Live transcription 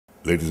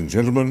Ladies and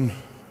gentlemen,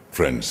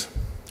 friends,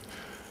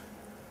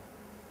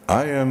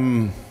 I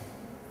am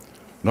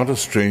not a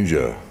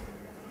stranger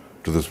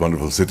to this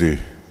wonderful city.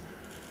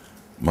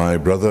 My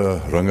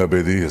brother Ranga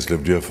Bedi has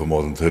lived here for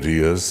more than 30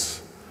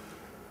 years.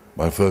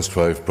 My first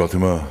wife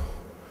Pratima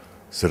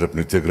set up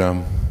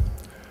Nityagram.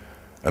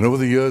 And over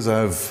the years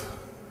I've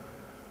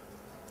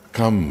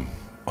come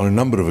on a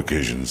number of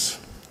occasions.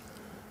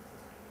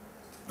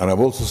 And I've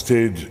also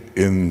stayed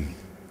in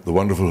the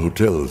wonderful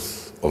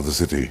hotels of the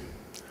city.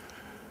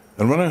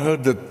 And when I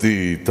heard that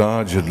the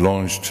Taj had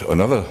launched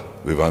another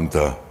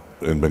Vivanta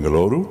in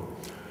Bengaluru,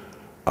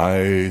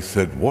 I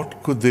said,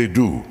 what could they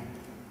do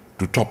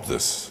to top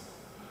this,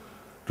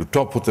 to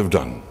top what they've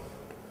done?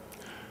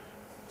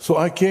 So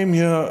I came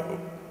here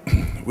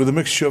with a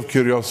mixture of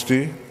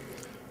curiosity,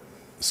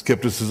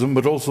 skepticism,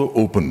 but also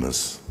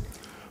openness.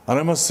 And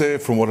I must say,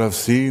 from what I've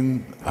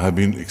seen, I have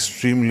been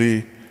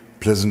extremely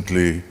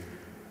pleasantly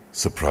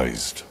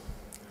surprised.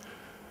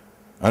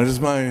 And it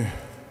is my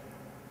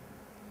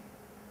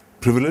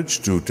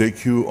privilege to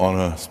take you on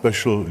a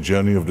special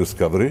journey of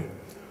discovery.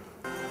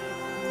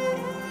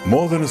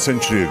 More than a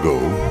century ago,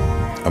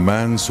 a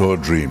man saw a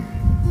dream.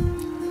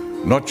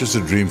 Not just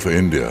a dream for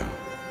India,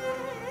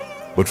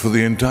 but for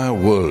the entire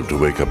world to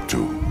wake up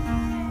to.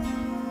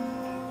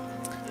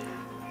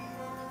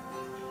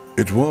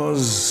 It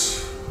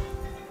was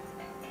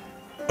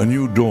a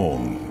new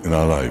dawn in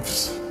our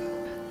lives.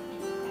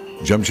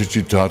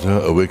 Jamshedji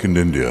Tata awakened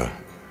India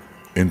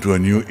into a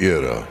new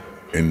era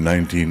in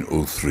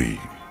 1903.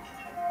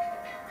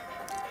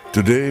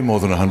 Today, more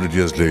than 100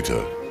 years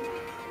later,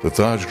 the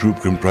Taj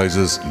Group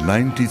comprises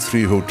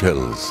 93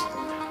 hotels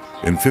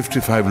in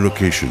 55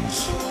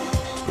 locations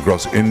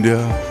across India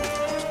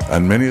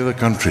and many other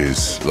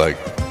countries like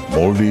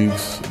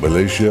Maldives,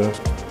 Malaysia,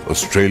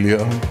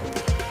 Australia,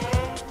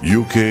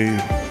 UK,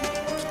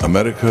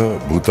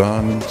 America,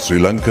 Bhutan, Sri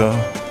Lanka,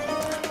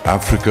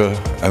 Africa,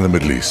 and the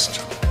Middle East.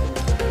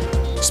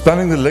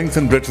 Spanning the length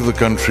and breadth of the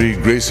country,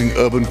 gracing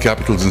urban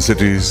capitals and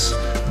cities,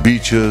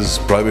 beaches,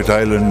 private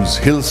islands,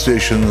 hill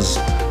stations,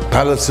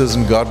 palaces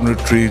and garden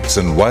retreats,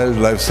 and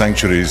wildlife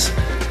sanctuaries,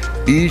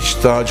 each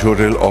Taj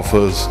Hotel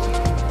offers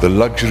the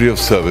luxury of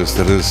service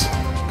that is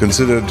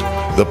considered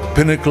the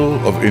pinnacle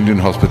of Indian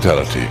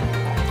hospitality.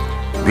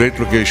 Great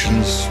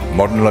locations,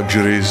 modern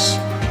luxuries,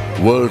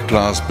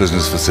 world-class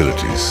business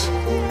facilities.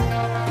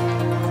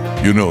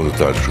 You know the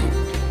Taj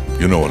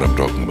Group. You know what I'm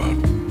talking about.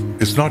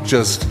 It's not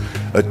just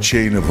a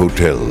chain of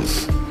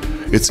hotels.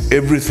 It's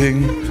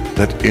everything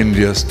that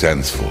India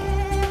stands for.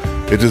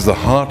 It is the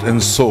heart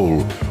and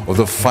soul of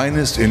the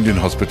finest Indian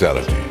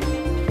hospitality.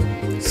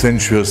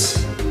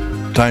 Sensuous,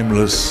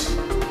 timeless,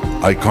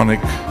 iconic,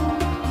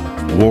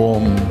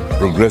 warm,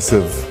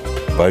 progressive,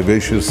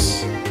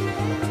 vivacious.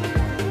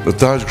 The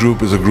Taj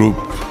Group is a group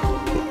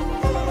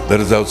that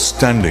is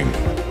outstanding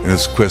in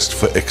its quest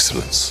for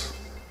excellence.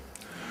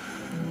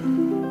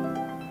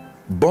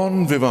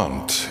 Bon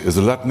vivant is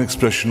a Latin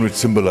expression which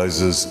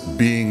symbolizes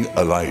being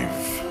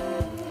alive.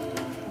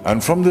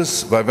 And from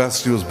this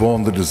vivacity was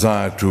born the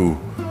desire to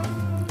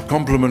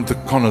compliment the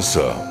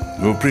connoisseur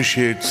who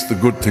appreciates the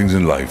good things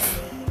in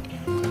life.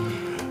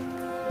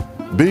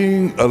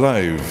 Being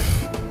alive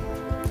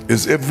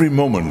is every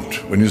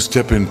moment when you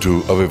step into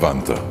a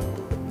Vivanta.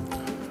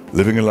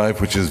 Living a life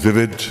which is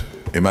vivid,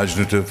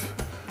 imaginative,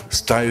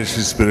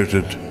 stylishly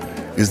spirited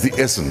is the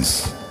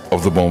essence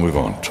of the bon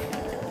vivant.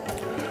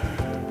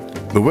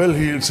 The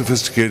well-heeled,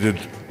 sophisticated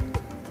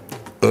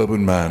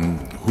urban man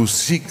who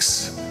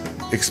seeks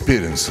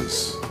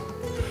experiences.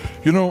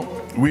 You know,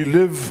 we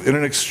live in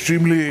an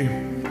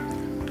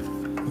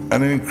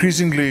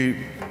increasingly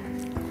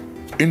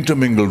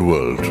intermingled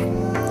world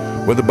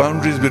where the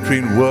boundaries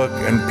between work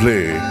and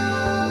play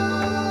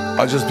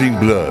are just being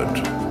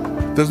blurred.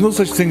 There's no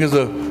such thing as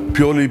a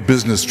purely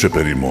business trip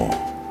anymore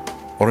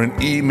or an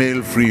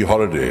email-free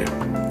holiday.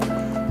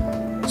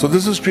 So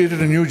this has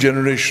created a new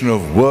generation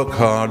of work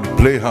hard,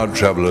 play hard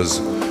travelers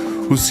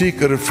who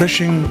seek a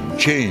refreshing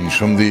change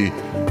from the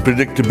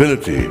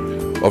predictability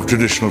of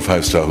traditional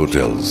five-star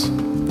hotels.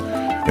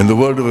 In the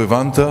world of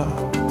Vivanta,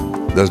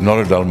 there's not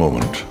a dull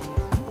moment.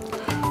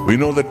 We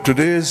know that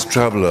today's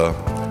traveler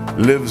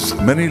lives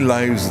many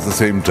lives at the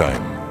same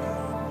time.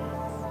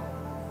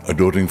 A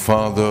doting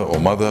father or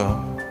mother,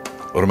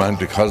 a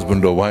romantic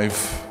husband or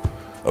wife,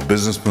 a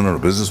businessman or a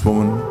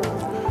businesswoman.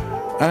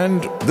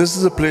 And this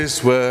is a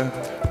place where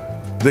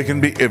they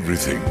can be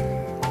everything.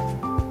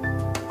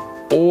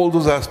 All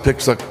those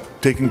aspects are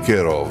taken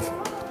care of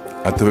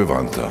at the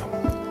Vivanta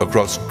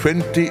across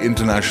 20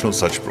 international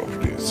such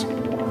properties.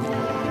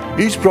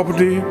 Each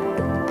property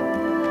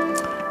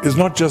is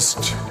not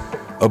just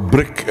a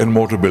brick and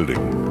mortar building.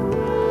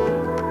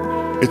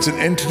 It's an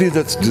entity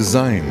that's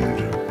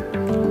designed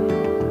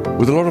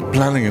with a lot of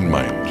planning in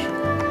mind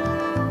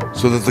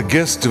so that the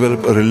guests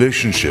develop a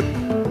relationship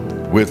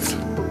with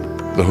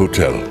the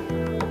hotel.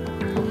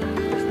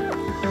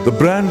 The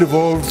brand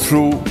evolved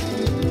through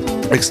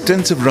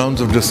extensive rounds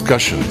of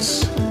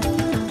discussions,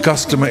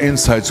 customer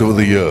insights over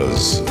the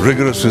years,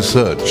 rigorous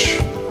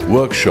research,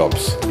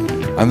 workshops,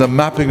 and the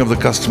mapping of the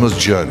customer's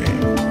journey.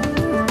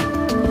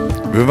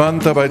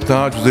 Vivanta by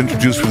Taj was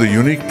introduced with a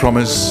unique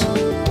promise,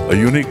 a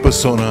unique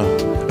persona,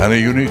 and a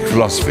unique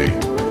philosophy,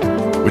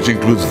 which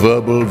includes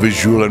verbal,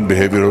 visual, and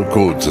behavioral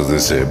codes, as they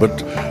say.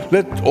 But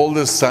let all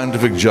this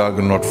scientific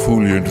jargon not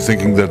fool you into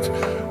thinking that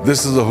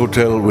this is a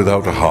hotel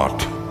without a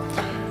heart.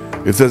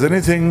 If there's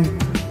anything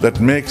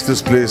that makes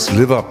this place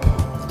live up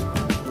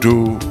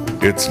to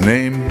its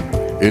name,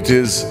 it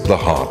is the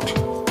heart.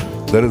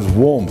 There is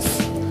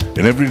warmth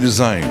in every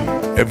design,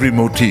 every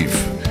motif,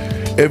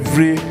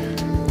 every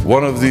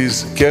one of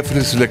these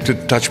carefully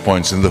selected touch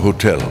points in the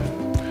hotel.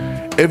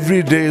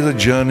 Every day is a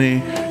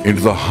journey into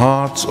the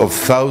hearts of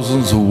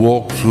thousands who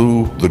walk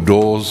through the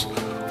doors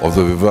of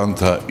the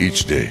Vivanta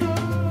each day.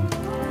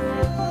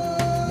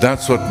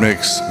 That's what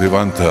makes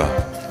Vivanta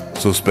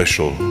so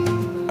special,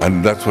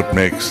 and that's what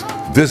makes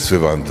this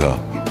Vivanta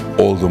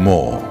all the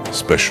more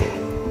special.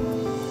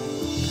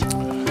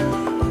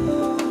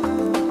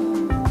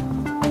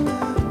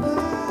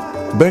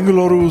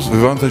 Bengaluru's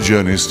Vivanta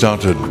journey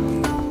started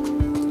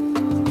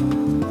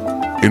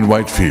in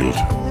Whitefield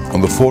on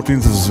the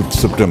 14th of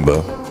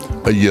September,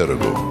 a year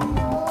ago.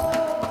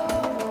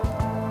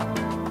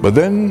 But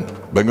then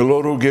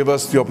Bengaluru gave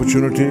us the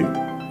opportunity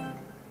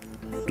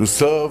to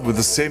serve with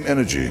the same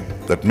energy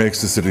that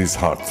makes the city's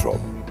heart throb.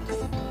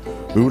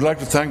 We would like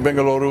to thank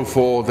Bengaluru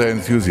for their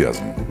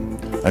enthusiasm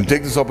and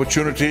take this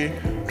opportunity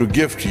to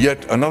gift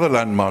yet another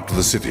landmark to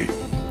the city.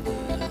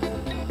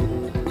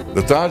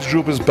 The Taj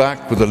Group is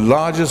back with the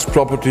largest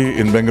property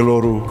in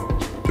Bengaluru.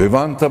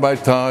 Vivanta by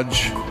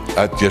Taj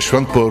at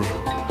Yeshwantpur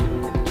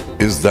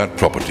is that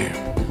property.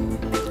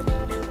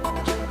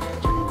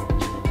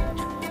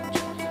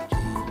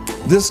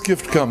 This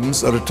gift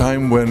comes at a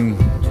time when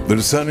the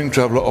discerning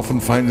traveler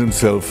often finds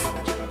himself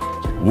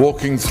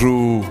walking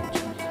through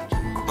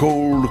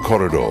cold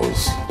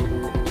corridors.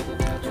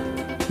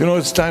 You know,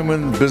 it's time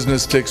when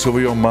business takes over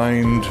your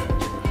mind,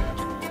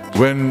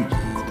 when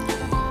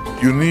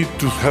you need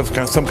to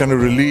have some kind of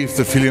relief,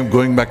 the feeling of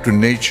going back to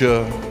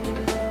nature.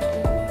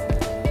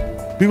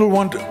 People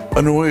want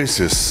an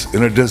oasis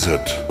in a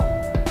desert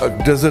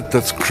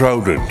that's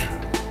crowded,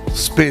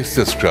 space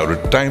that's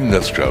crowded, time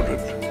that's crowded.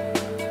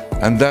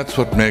 And that's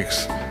what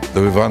makes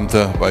the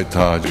Vivanta by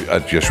Taj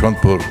at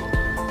Yeshwantpur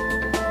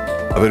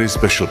a very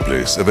special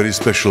place, a very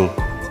special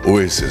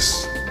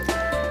oasis.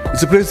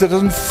 It's a place that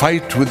doesn't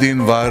fight with the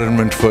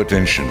environment for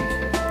attention.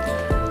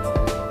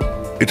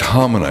 It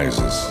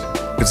harmonizes.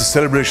 It's a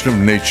celebration of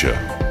nature.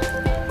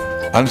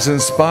 And it's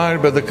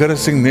inspired by the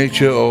caressing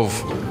nature of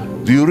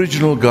the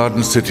original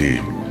garden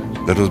city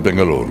that was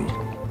Bengaluru.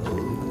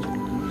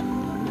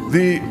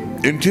 The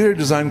interior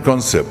design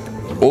concept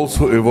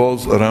also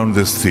evolves around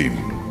this theme.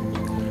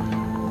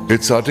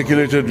 It's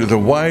articulated with a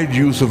wide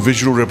use of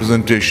visual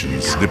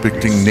representations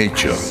depicting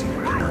nature.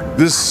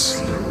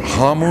 This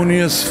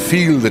harmonious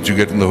feel that you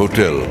get in the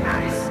hotel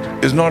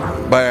is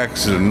not by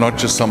accident, not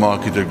just some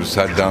architect who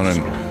sat down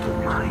and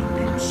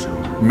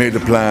made a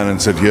plan and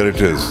said, here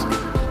it is.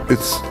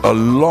 It's a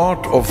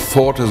lot of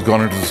thought has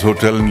gone into this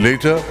hotel, and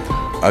later,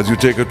 as you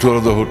take a tour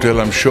of the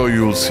hotel, I'm sure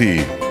you'll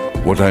see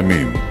what I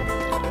mean.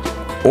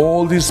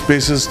 All these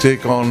spaces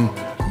take on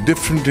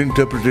different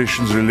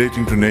interpretations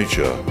relating to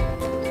nature,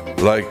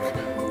 like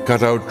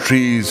cut-out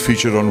trees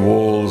featured on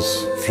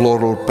walls,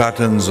 floral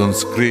patterns on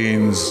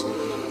screens,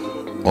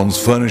 on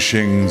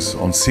furnishings,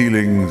 on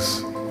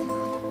ceilings.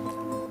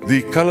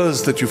 The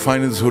colors that you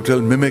find in this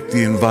hotel mimic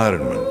the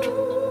environment.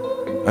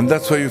 And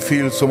that's why you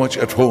feel so much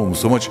at home,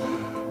 so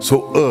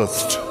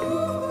earthed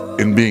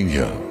in being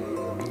here.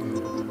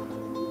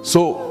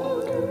 So,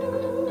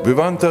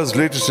 Vivanta's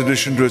latest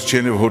addition to its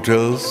chain of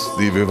hotels,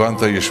 the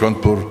Vivanta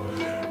Yeshwantpur,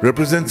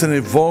 represents an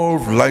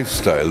evolved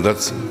lifestyle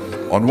that's,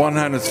 on one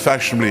hand, it's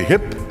fashionably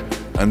hip,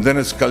 and then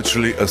it's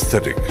culturally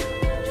aesthetic.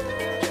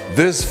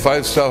 This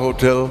five-star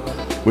hotel,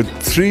 with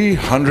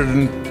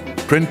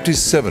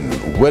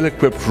 327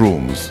 well-equipped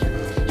rooms,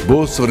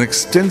 boasts of an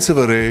extensive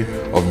array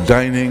of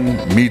dining,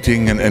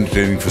 meeting, and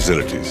entertaining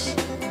facilities.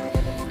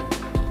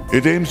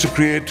 It aims to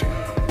create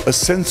a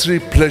sensory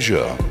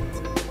pleasure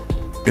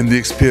in the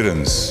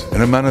experience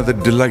in a manner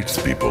that delights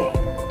people.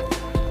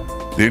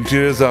 The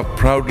interiors are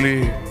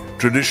proudly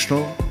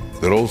traditional,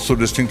 they're also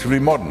distinctively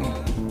modern.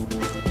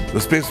 The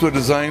spaces were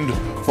designed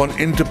for an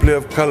interplay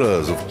of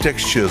colors, of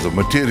textures, of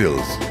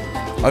materials.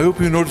 I hope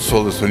you notice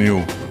all this when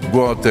you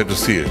go out there to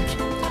see it.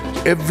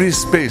 Every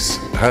space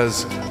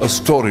has a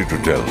story to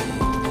tell,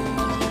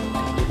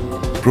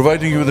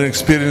 providing you with an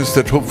experience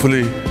that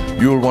hopefully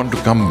you'll want to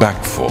come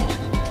back for.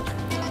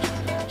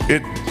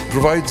 It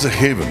provides a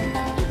haven,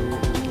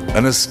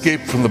 an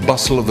escape from the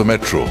bustle of the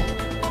metro.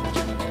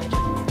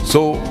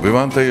 So,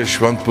 Vivanta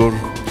Yeshwantpur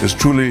is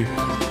truly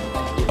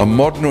a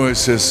modern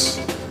oasis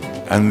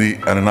and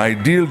an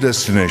ideal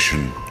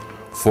destination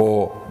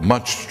for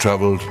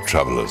much-traveled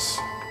travelers.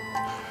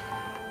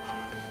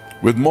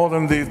 With more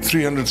than the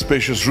 300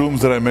 spacious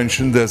rooms that I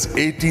mentioned, there's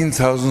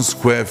 18,000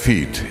 square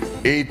feet.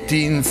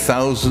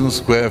 18,000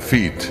 square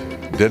feet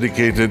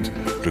dedicated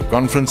to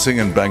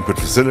conferencing and banquet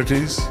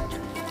facilities,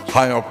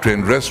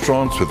 high-octane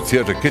restaurants with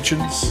theater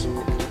kitchens,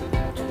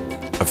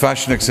 a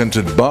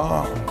fashion-accented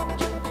bar,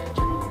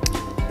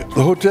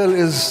 The hotel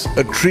is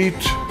a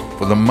treat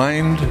for the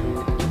mind,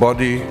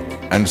 body,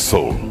 and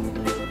soul.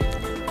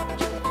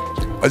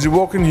 As you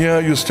walk in here,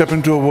 you step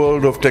into a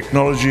world of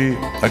technology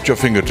at your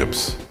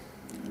fingertips.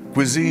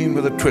 Cuisine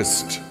with a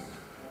twist,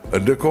 a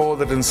decor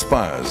that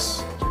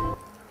inspires.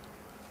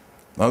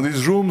 Now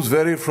these rooms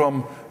vary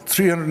from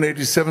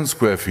 387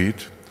 square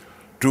feet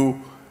to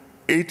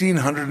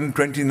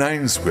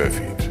 1,829 square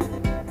feet.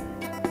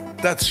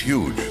 That's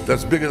huge.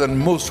 That's bigger than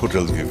most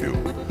hotels give you.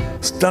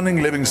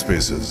 Stunning living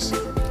spaces,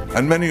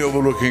 and many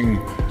overlooking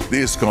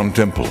the ISKCON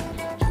temple.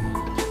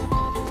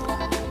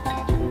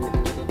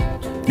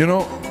 You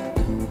know,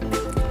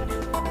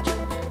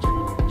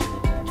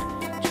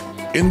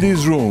 in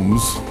these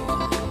rooms,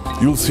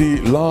 you'll see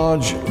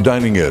large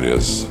dining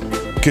areas,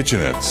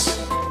 kitchenettes,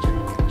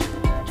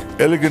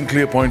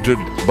 elegantly appointed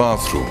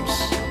bathrooms,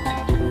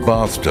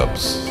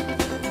 bathtubs,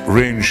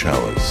 rain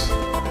showers,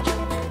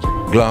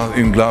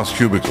 glass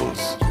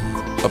cubicles,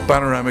 a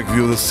panoramic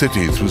view of the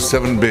city through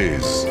 7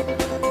 bays,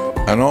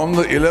 and on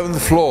the 11th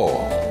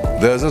floor,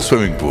 there's a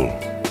swimming pool.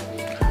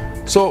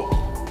 So,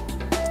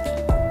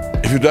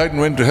 if you died and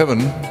went to heaven,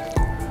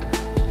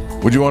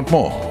 would you want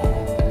more?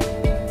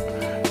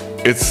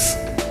 It's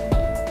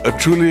a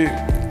truly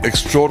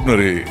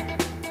extraordinary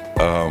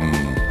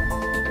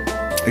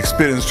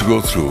experience to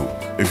go through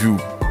if you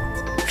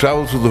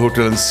travel through the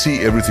hotel and see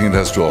everything it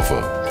has to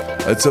offer.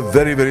 It's a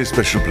very, very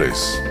special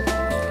place.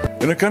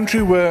 In a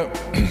country where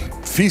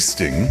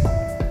feasting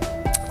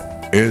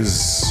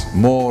is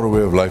more a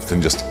way of life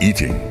than just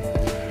eating,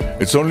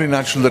 it's only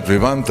natural that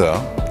Vivanta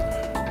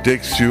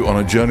takes you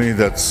on a journey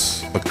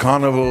that's a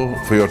carnival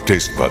for your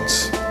taste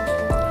buds.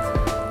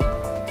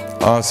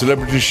 Our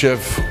celebrity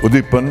chef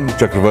Udipan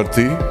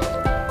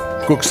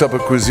Chakravarti cooks up a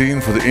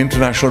cuisine for the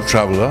international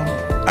traveler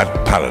at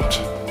palate.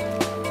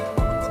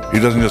 He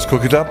doesn't just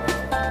cook it up,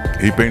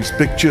 he paints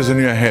pictures in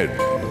your head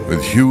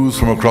with hues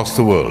from across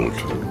the world.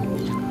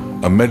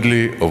 A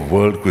medley of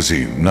world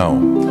cuisine. Now,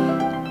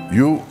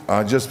 you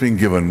are just being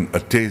given a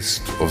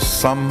taste of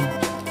some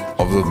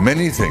of the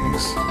many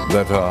things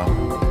that are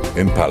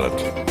in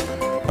palate.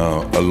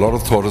 A lot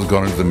of thought has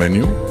gone into the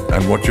menu,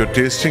 and what you're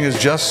tasting is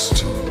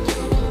just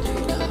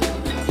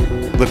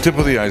the tip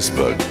of the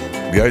iceberg,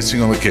 the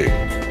icing on the cake.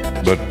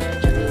 But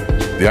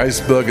the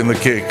iceberg and the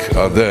cake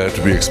are there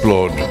to be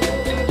explored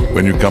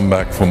when you come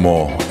back for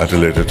more at a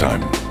later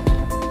time.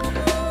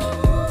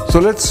 So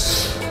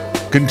let's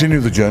continue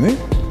the journey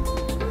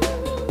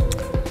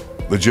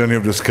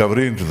of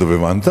discovery into the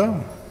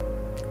Vivanta.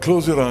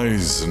 Close your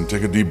eyes and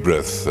take a deep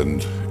breath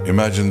and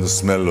imagine the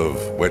smell of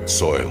wet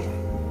soil,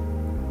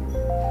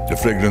 the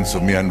fragrance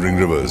of meandering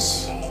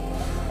rivers,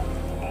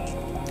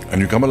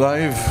 and you come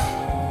alive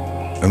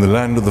in the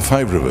land of the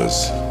 5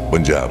 rivers,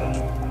 Punjab.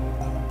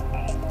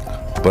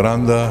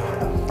 Paranda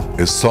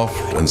is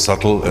soft and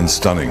subtle and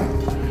stunning.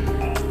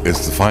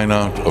 It's the fine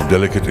art of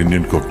delicate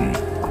Indian cooking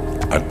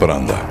at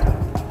Paranda.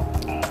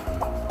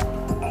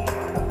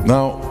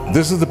 Now,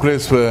 this is the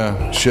place where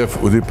Chef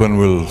Udipan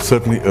will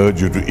certainly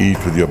urge you to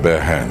eat with your bare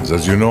hands.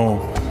 As you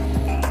know,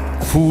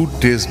 food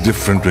tastes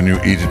different when you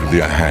eat it with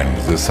your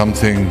hands. There's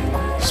something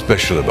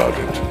special about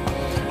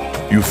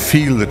it. You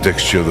feel the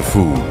texture of the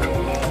food,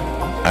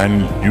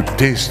 and you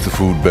taste the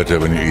food better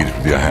when you eat it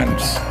with your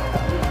hands.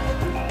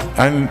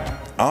 And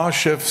our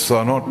chefs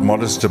are not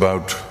modest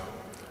about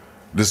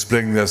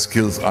displaying their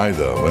skills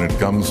either when it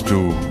comes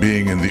to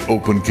being in the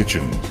open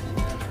kitchen.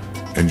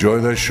 Enjoy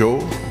their show,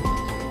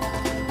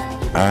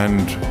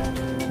 and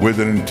with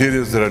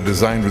interiors that are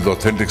designed with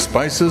authentic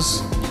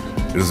spices,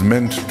 it is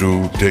meant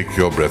to take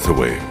your breath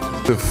away.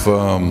 If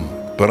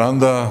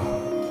Paranda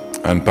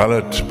and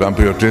palate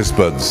pamper your taste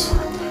buds,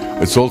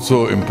 it's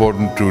also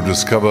important to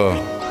discover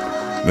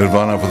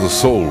nirvana for the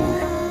soul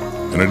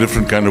in a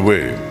different kind of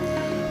way,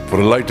 for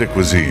a lighter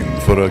cuisine,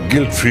 for a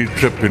guilt-free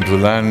trip into the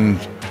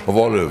land of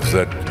olives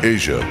at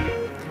Asia.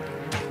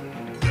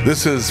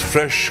 This is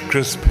fresh,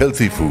 crisp,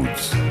 healthy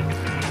foods.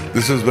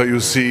 This is where you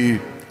see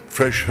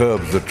fresh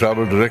herbs that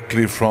travel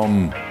directly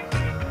from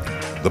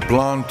the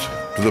plant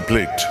to the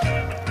plate.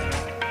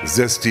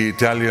 Zesty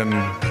Italian,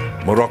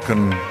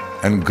 Moroccan,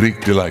 and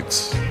Greek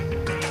delights.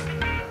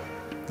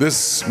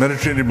 This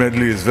Mediterranean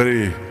medley is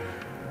very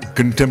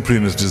contemporary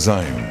in its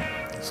design.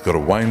 It's got a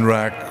wine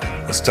rack,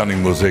 a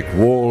stunning mosaic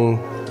wall.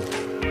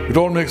 It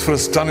all makes for a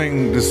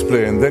stunning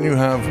display, and then you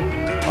have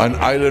an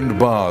island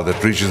bar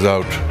that reaches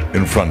out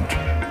in front.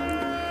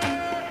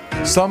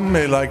 Some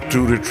may like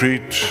to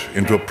retreat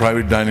into a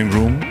private dining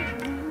room.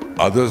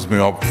 Others may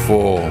opt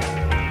for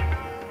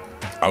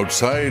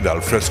outside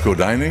alfresco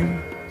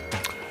dining.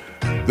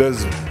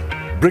 There's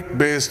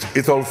brick-based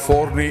Ithal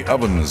Forni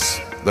ovens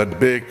that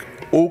bake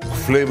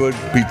oak-flavored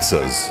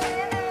pizzas.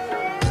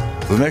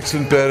 It's an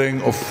excellent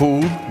pairing of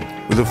food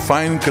with a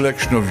fine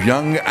collection of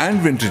young and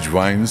vintage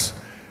wines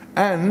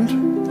and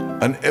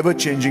an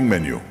ever-changing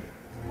menu.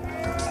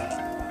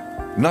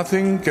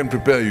 Nothing can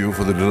prepare you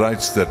for the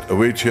delights that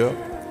await here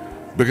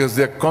because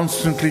they're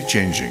constantly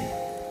changing.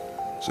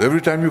 So every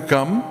time you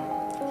come,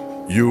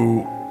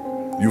 you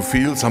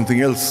feel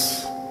something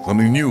else,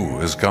 something new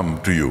has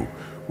come to you,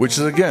 which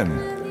is again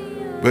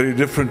very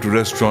different to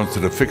restaurants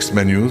that have fixed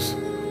menus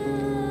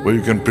where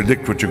you can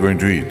predict what you're going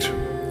to eat.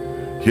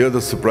 Here,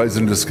 the surprise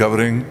in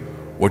discovering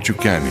what you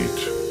can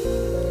eat.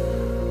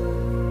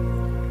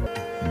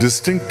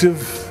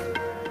 Distinctive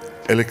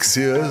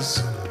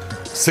elixirs,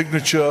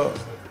 signature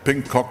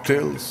pink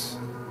cocktails,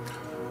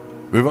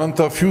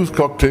 Vivanta Fused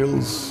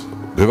Cocktails,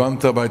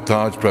 Vivanta by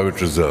Taj Private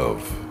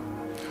Reserve.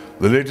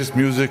 The latest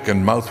music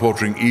and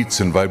mouth-watering eats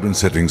in vibrant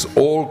settings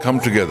all come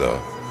together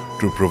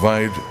to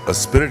provide a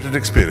spirited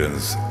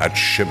experience at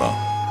Shimmer.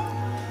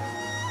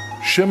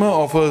 Shimmer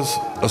offers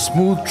a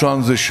smooth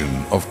transition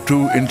of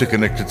two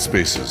interconnected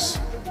spaces.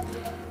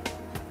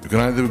 You can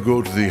either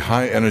go to the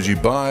high-energy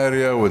bar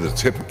area with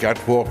its hip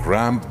catwalk,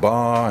 ramp,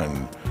 bar,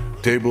 and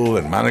table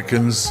and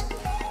mannequins,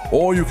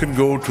 or you can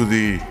go to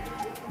the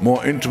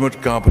more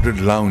intimate carpeted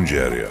lounge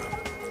area.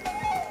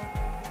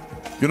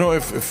 You know,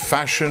 if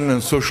fashion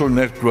and social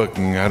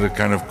networking had a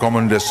kind of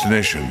common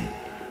destination,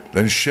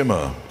 then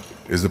Shimmer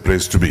is the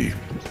place to be.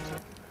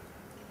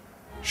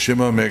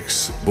 Shimmer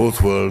makes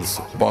both worlds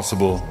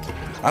possible,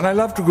 and I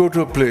love to go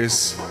to a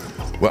place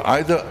where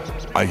either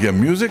I hear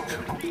music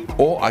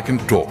or I can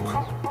talk.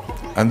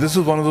 And this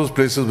is one of those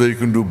places where you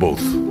can do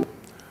both.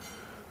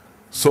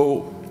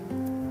 So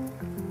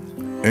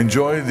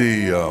enjoy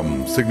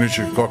the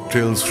signature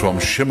cocktails from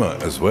Shimmer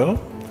as well,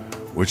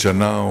 which are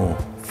now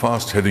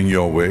fast heading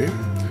your way.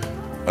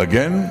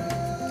 Again,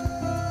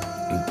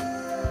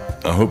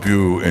 I hope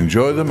you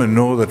enjoy them and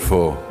know that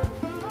for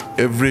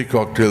every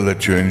cocktail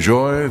that you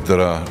enjoy, there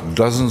are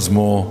dozens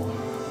more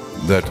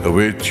that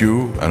await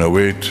you and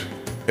await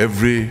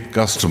every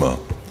customer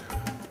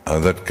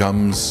that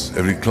comes,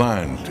 every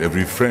client,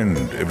 every friend,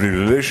 every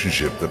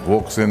relationship that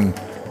walks in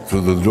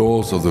through the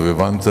doors of the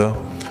Vivanta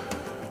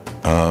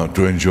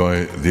to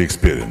enjoy the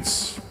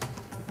experience.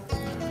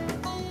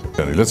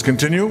 Let's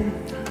continue.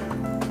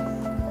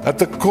 At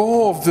the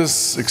core of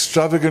this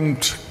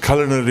extravagant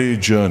culinary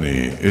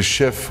journey is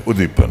Chef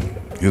Udipan.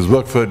 He has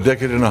worked for a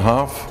decade and a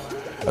half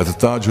at the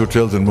Taj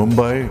hotels in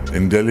Mumbai,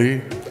 in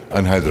Delhi,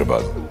 and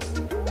Hyderabad.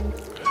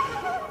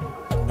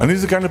 And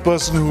he's the kind of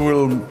person who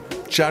will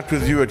chat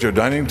with you at your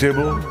dining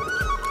table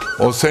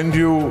or send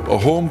you a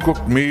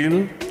home-cooked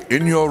meal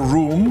in your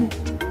room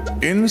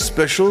in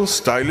special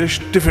stylish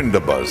tiffin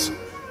dabbas.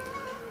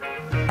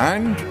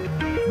 And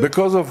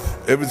because of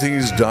everything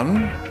he's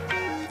done,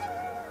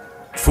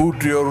 food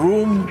to your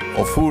room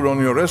or food on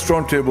your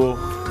restaurant table,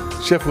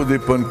 Chef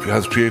Udipan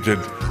has created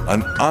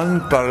an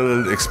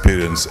unparalleled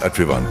experience at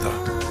Vivanta.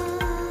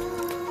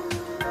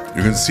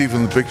 You can see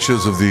from the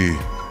pictures of the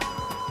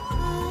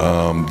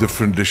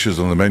different dishes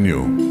on the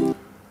menu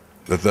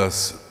that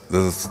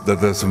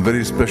there's some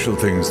very special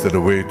things that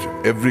await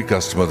every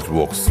customer that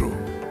walks through.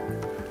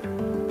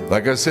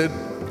 Like I said,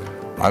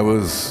 I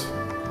was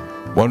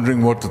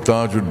wondering what the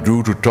Taj would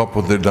do to top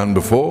what they'd done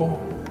before,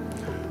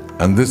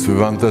 and this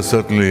Vivanta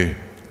certainly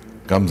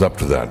comes up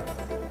to that.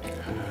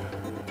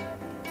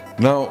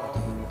 Now,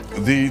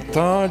 the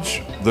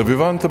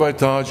Vivanta by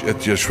Taj at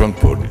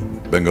Yeshwantpur,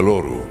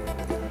 Bengaluru,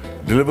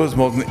 delivers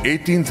more than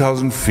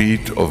 18,000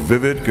 feet of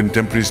vivid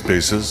contemporary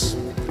spaces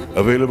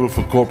available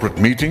for corporate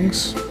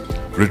meetings,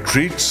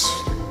 retreats,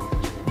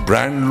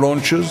 brand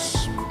launches,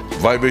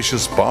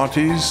 vivacious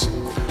parties.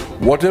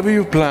 Whatever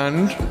you've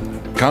planned,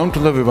 count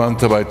on the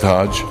Vivanta by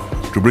Taj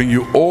to bring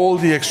you all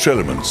the extra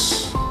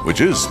elements,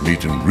 which is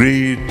meet and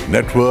greet,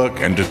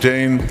 network,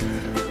 entertain.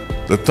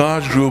 The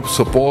Taj Group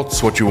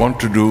supports what you want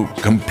to do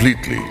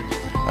completely,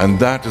 and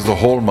that is the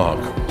hallmark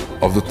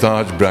of the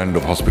Taj brand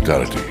of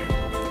hospitality.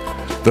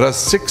 There are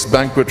 6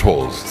 banquet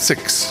halls,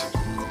 6,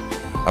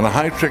 and a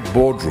high-tech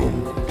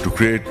boardroom to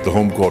create the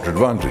home court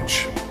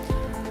advantage.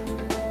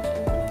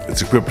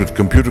 It's equipped with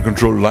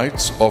computer-controlled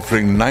lights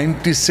offering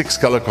 96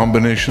 color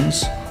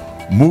combinations,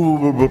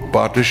 movable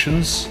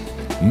partitions,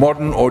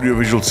 modern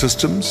audiovisual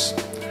systems,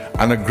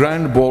 and a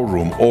grand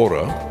ballroom,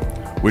 Aura,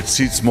 which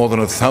seats more than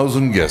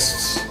 1,000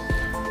 guests.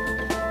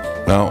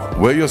 Now,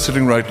 where you're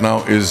sitting right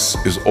now is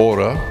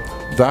Aura.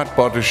 That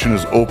partition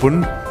is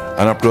open,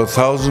 and up to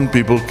 1,000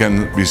 people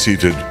can be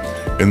seated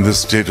in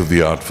this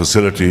state-of-the-art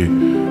facility,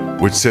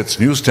 which sets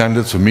new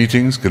standards for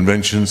meetings,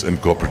 conventions,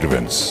 and corporate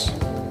events.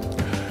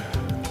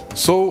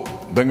 So,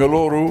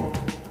 Bengaluru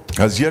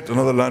has yet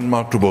another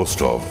landmark to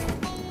boast of,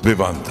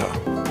 Vivanta.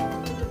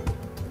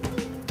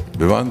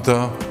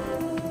 Vivanta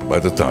by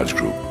the Taj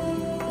Group.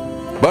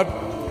 But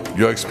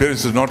your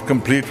experience is not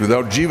complete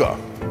without Jiva.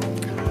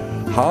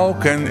 How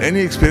can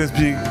any experience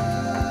be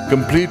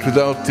complete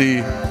without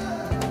the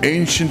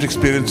ancient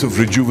experience of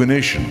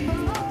rejuvenation?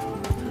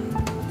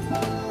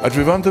 At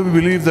Vivanta, we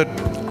believe that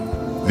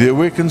the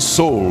awakened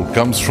soul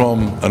comes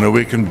from an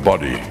awakened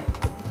body.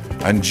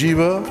 And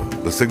Jiva,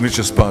 the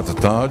signature spa at the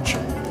Taj,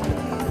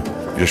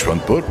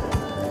 Yeshwantpur,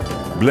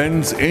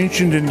 blends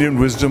ancient Indian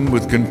wisdom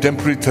with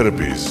contemporary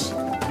therapies.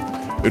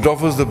 It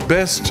offers the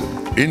best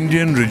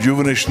Indian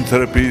rejuvenation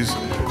therapies,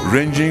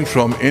 ranging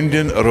from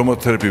Indian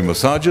aromatherapy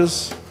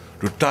massages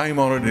to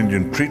time-honored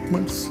Indian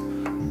treatments,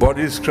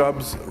 body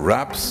scrubs,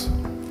 wraps.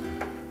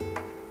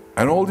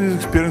 And all these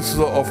experiences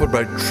are offered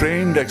by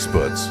trained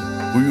experts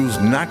who use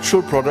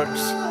natural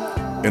products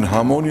in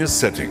harmonious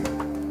setting.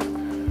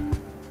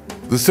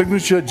 The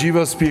signature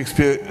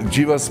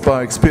Jiva Spa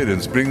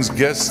experience brings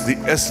guests the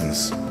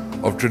essence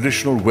of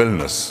traditional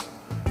wellness,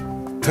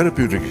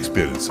 therapeutic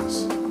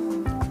experiences,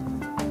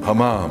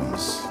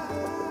 hammams,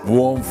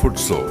 warm foot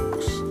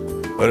soaks,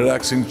 a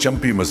relaxing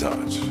champi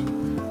massage,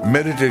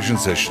 meditation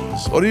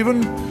sessions, or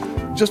even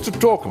just to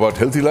talk about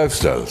healthy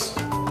lifestyles.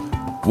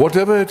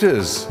 Whatever it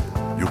is,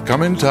 you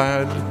come in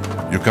tired,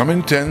 you come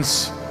in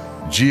tense,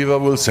 Jiva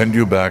will send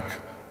you back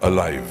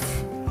alive.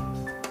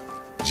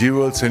 Jiva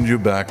will send you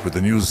back with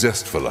a new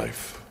zest for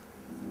life.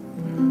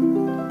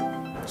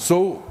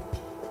 So,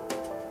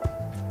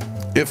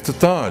 if the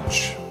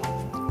Taj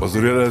was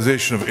the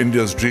realization of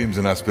India's dreams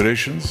and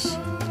aspirations,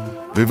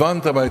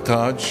 Vivanta by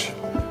Taj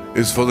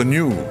is for the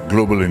new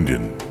global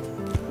Indian.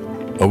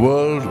 A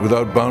world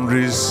without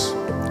boundaries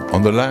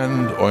on the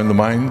land or in the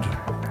mind,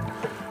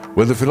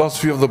 where the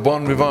philosophy of the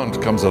bon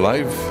vivant comes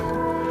alive,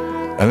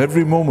 and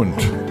every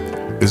moment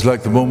is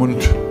like the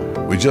moment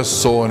we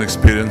just saw and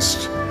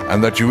experienced,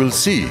 and that you will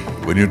see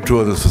when you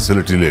tour this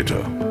facility later.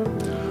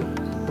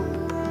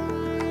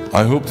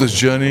 I hope this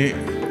journey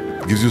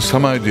gives you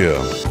some idea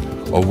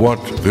of what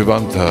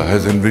Vivanta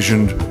has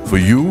envisioned for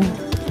you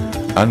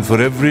and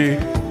for every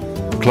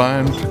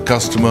client,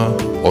 customer,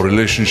 or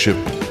relationship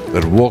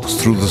that walks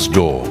through this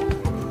door,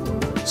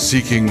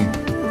 seeking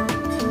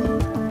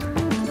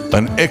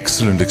an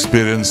excellent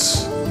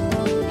experience,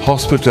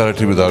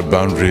 hospitality without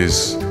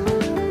boundaries,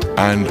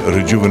 and a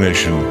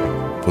rejuvenation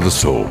for the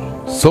soul.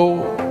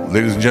 So,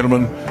 ladies and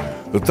gentlemen,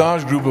 the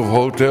Taj Group of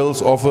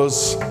Hotels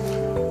offers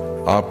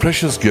our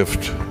precious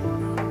gift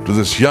to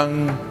this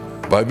young,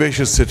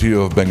 vivacious city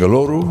of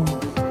Bengaluru,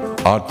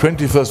 our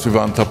 21st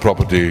Vivanta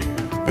property,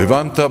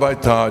 Vivanta by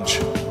Taj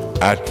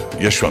at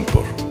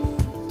Yeshwantpur.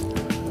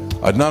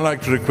 I'd now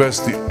like to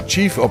request the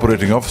Chief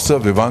Operating Officer,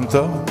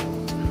 Vivanta,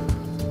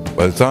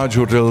 by the Taj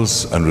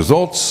Hotels and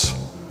Resorts,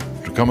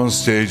 to come on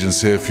stage and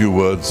say a few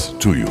words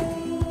to you.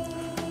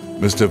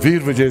 Mr. Veer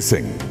Vijay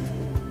Singh.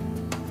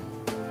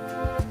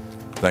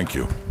 Thank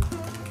you.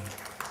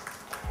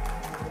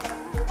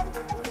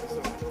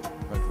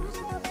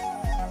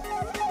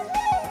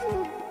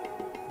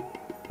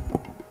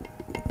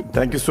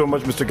 Thank you so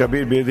much, Mr.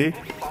 Kabir Bedi.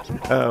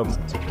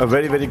 A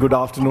very, very good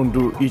afternoon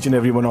to each and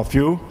every one of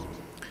you.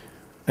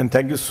 And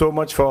thank you so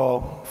much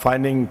for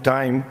finding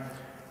time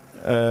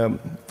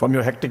from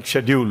your hectic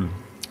schedule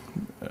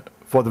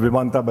for the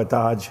Vivanta by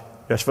Taj,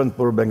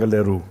 Yeshwantpur,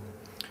 Bengaluru.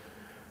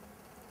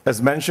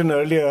 As mentioned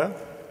earlier,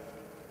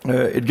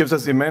 it gives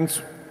us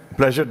immense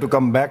pleasure to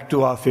come back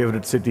to our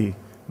favorite city,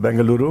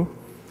 Bengaluru,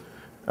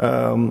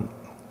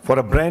 for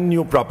a brand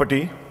new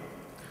property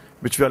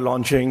which we are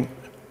launching.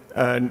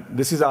 And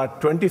this is our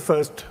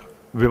 21st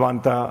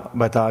Vivanta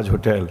by Taj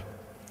Hotel.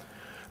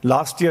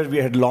 Last year we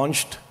had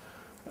launched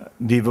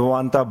the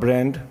Vivanta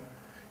brand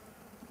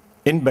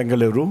in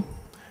Bengaluru,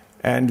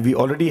 and we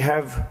already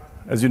have,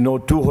 as you know,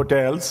 2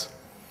 hotels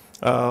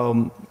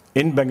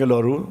in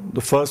Bengaluru.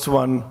 The first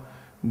one,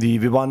 the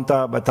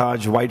Vivanta by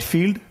Taj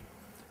Whitefield,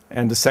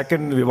 and the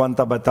second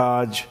Vivanta by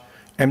Taj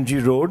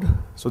MG Road.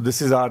 So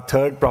this is our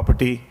 3rd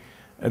property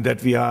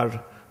that we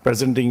are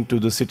presenting to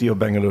the city of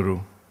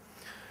Bengaluru.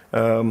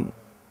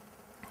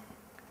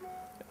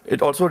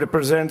 It also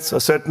represents a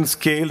certain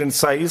scale and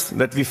size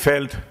that we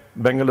felt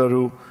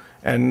Bengaluru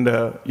and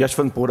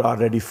Yeshwantpur are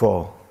ready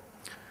for.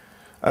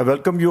 I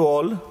welcome you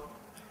all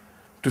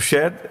to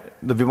share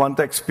the Vivanta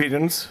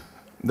experience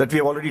that we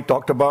have already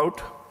talked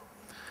about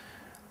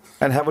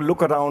and have a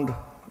look around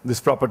this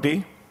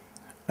property.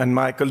 And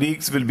my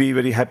colleagues will be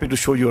very happy to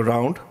show you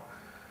around,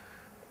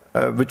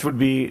 which would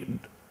be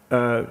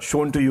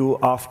shown to you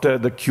after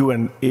the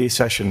Q&A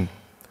session.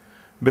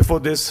 Before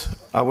this,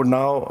 I would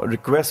now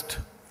request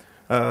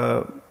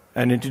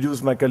and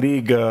introduce my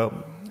colleague,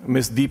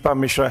 Ms. Deepa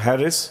Mishra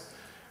Harris,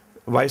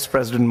 Vice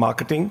President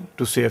Marketing,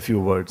 to say a few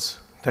words.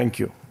 Thank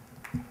you.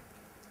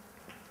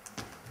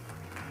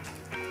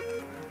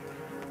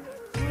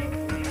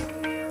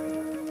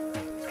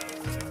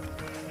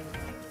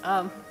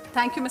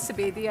 Thank you, Mr.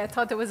 Bedi. I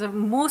thought it was a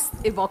most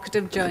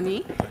evocative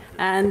journey,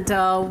 and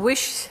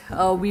wish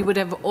we would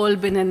have all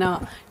been in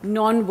a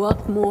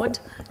non-work mode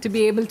to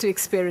be able to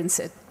experience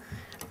it.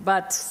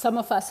 But some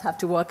of us have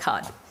to work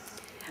hard.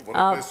 What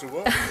a place to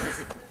work.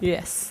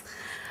 Yes.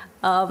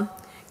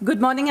 Good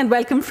morning and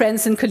welcome,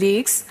 friends and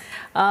colleagues.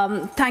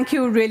 Thank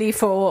you really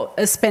for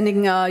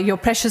spending your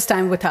precious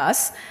time with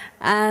us.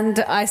 And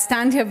I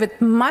stand here with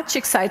much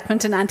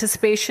excitement and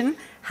anticipation,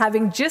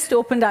 having just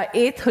opened our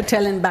 8th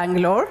hotel in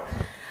Bangalore.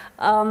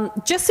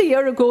 Just a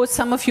year ago,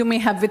 some of you may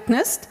have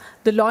witnessed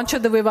the launch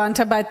of the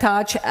Vivanta by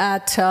Taj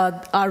at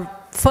our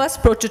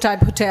first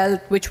prototype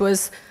hotel, which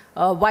was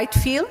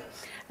Whitefield.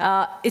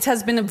 It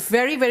has been a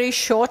very, very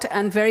short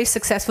and very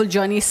successful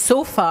journey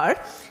so far.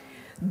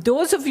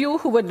 Those of you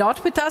who were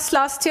not with us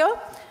last year,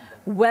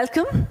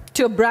 welcome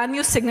to a brand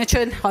new signature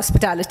in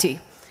hospitality.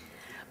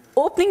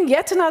 Opening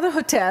yet another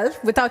hotel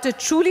without a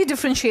truly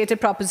differentiated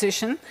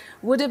proposition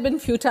would have been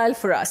futile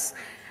for us.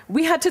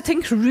 We had to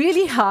think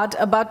really hard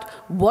about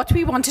what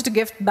we wanted to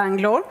give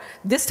Bangalore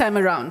this time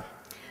around.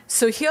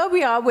 So here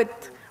we are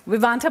with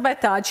Vivanta by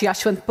Taj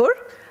Yeshwantpur,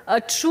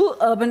 a true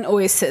urban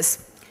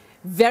oasis.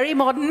 Very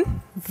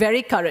modern,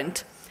 very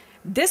current.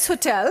 This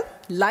hotel,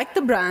 like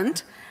the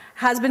brand,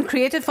 has been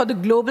created for the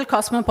global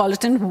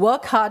cosmopolitan,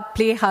 work hard,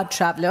 play hard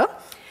traveler,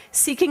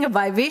 seeking a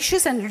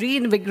vivacious and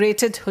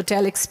reinvigorated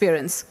hotel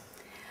experience.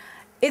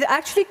 It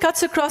actually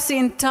cuts across the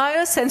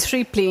entire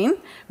sensory plane,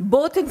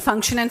 both in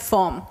function and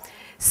form,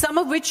 some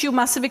of which you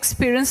must have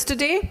experienced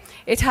today.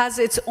 It has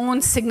its own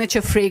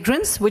signature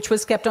fragrance, which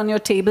was kept on your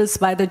tables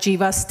by the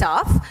Jiva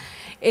staff.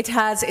 It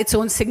has its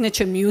own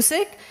signature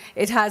music.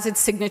 It has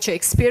its signature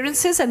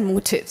experiences and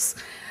motives.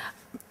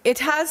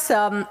 It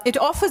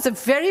offers a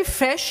very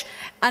fresh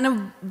and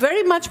a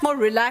very much more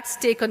relaxed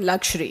take on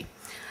luxury.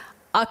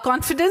 Our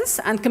confidence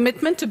and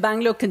commitment to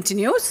Bangalore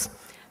continues.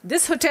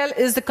 This hotel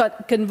is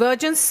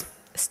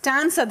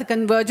stands at the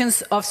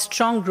convergence of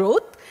strong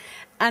growth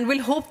and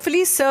will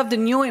hopefully serve the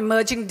new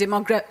emerging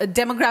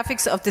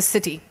demographics of the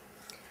city.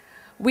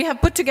 We have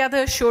put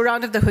together a show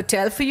round of the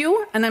hotel for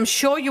you, and I'm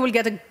sure you will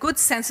get a good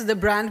sense of the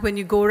brand when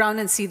you go around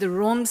and see the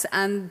rooms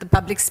and the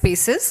public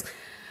spaces.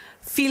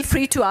 Feel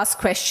free to ask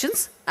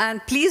questions,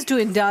 and please do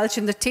indulge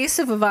in the taste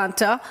of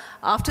Vivanta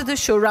after the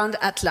show round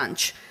at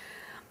lunch.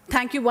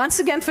 Thank you once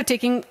again for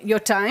taking your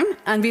time,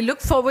 and we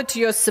look forward to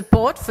your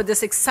support for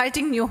this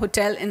exciting new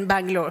hotel in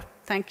Bangalore.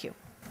 Thank you.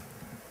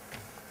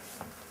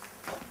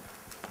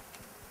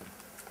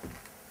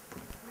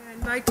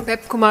 I invite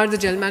Pep Kumar, the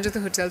general manager of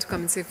the hotel, to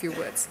come and say a few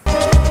words.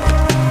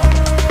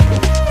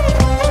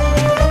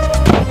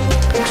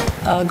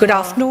 Good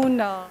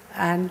afternoon,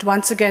 and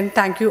once again,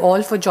 thank you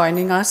all for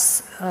joining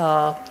us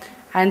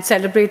and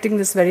celebrating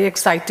this very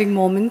exciting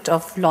moment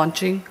of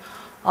launching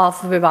of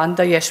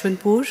Vivanta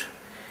Yeshwantpur.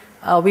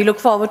 We look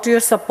forward to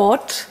your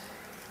support,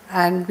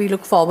 and we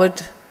look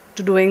forward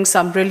to doing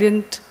some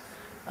brilliant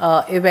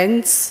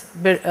events,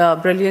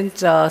 brilliant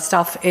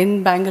stuff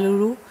in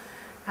Bengaluru,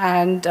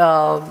 and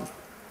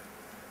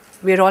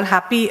we're all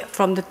happy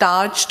from the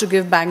Taj to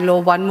give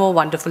Bangalore one more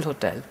wonderful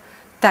hotel.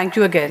 Thank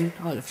you again,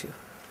 all of you.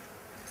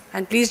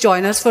 And please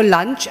join us for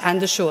lunch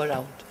and the show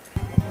around.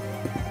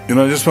 You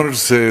know, I just wanted to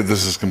say,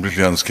 this is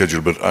completely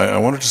unscheduled, but I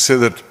wanted to say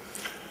that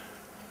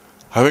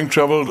having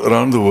traveled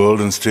around the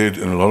world and stayed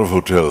in a lot of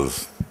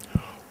hotels,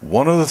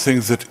 one of the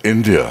things that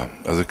India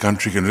as a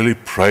country can really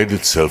pride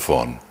itself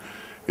on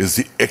is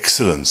the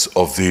excellence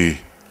of the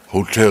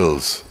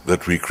hotels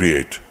that we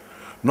create.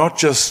 Not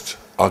just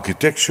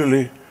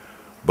architecturally,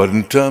 but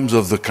in terms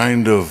of the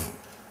kind of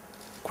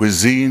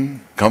cuisine,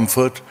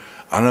 comfort,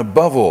 and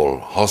above all,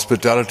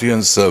 hospitality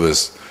and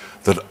service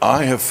that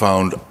I have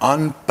found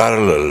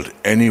unparalleled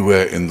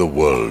anywhere in the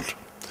world.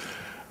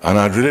 And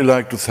I'd really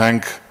like to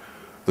thank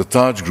the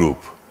Taj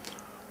Group,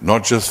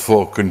 not just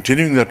for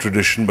continuing that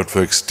tradition, but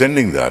for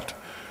extending that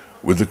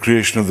with the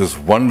creation of this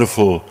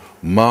wonderful,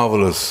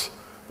 marvelous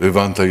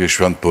Vivanta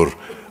Yeshwantpur.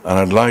 And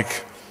I'd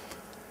like,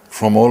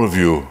 from all of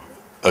you,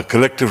 a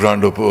collective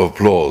round of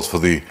applause for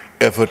the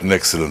effort and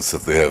excellence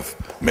that they have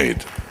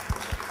made.